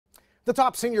The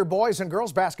top senior boys and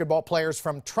girls basketball players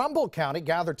from Trumbull County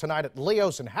gathered tonight at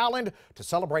Leo's in Howland to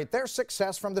celebrate their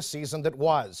success from the season that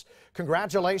was.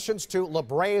 Congratulations to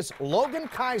LeBray's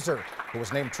Logan-Kiser, who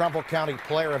was named Trumbull County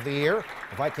Player of the Year.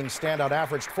 The Vikings standout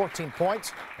averaged 14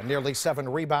 points and nearly 7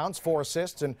 rebounds, 4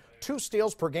 assists, and 2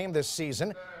 steals per game this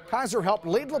season. Kiser helped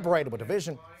lead LeBray to a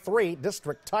Division III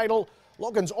district title.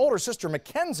 Logan's older sister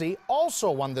Mackenzie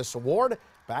also won this award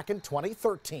back in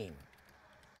 2013.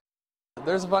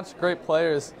 There's a bunch of great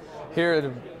players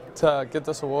here to get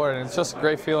this award, and it's just a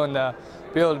great feeling to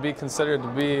be able to be considered to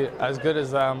be as good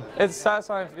as them. It's a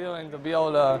satisfying feeling to be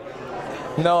able to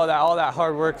know that all that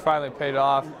hard work finally paid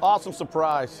off. Awesome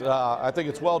surprise. I think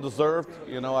it's well deserved.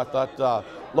 You know, I thought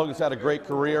Logan's had a great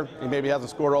career. He maybe hasn't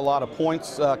scored a lot of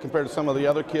points compared to some of the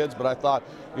other kids, but I thought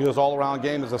his all-around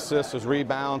game, his assists, his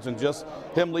rebounds, and just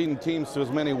him leading teams to as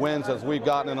many wins as we've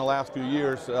gotten in the last few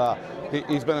years.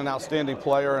 He's been an outstanding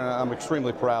player, and I'm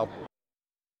extremely proud.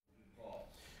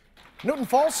 Newton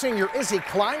Falls senior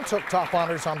Izzy-Kline took top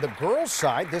honors on the girls'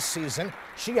 side this season.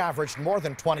 She averaged more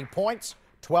than 20 points,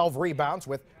 12 rebounds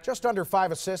with just under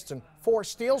 5 assists and 4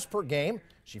 steals per game.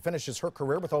 She finishes her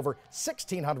career with over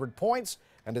 1,600 points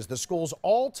and is the school's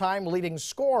all-time leading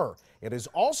scorer. It is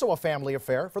also a family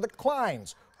affair for the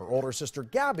Klines. Her older sister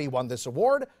Gabby won this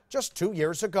award just 2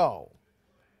 years ago.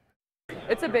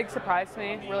 It's a big surprise to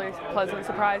me, really pleasant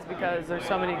surprise, because there's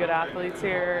so many good athletes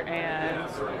here and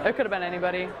it could have been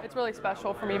anybody. It's really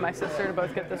special for me and my sister to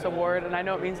both get this award, and I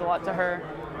know it means a lot to her,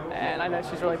 and I know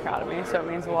she's really proud of me, so it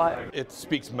means a lot. It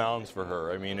speaks mountains for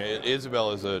her. I mean,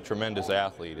 Isabel is a tremendous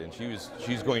athlete, and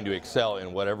she's going to excel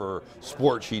in whatever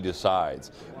sport she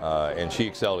decides. And she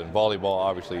excelled in volleyball,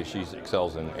 obviously she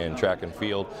excels in track and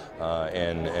field,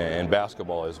 and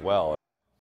basketball as well.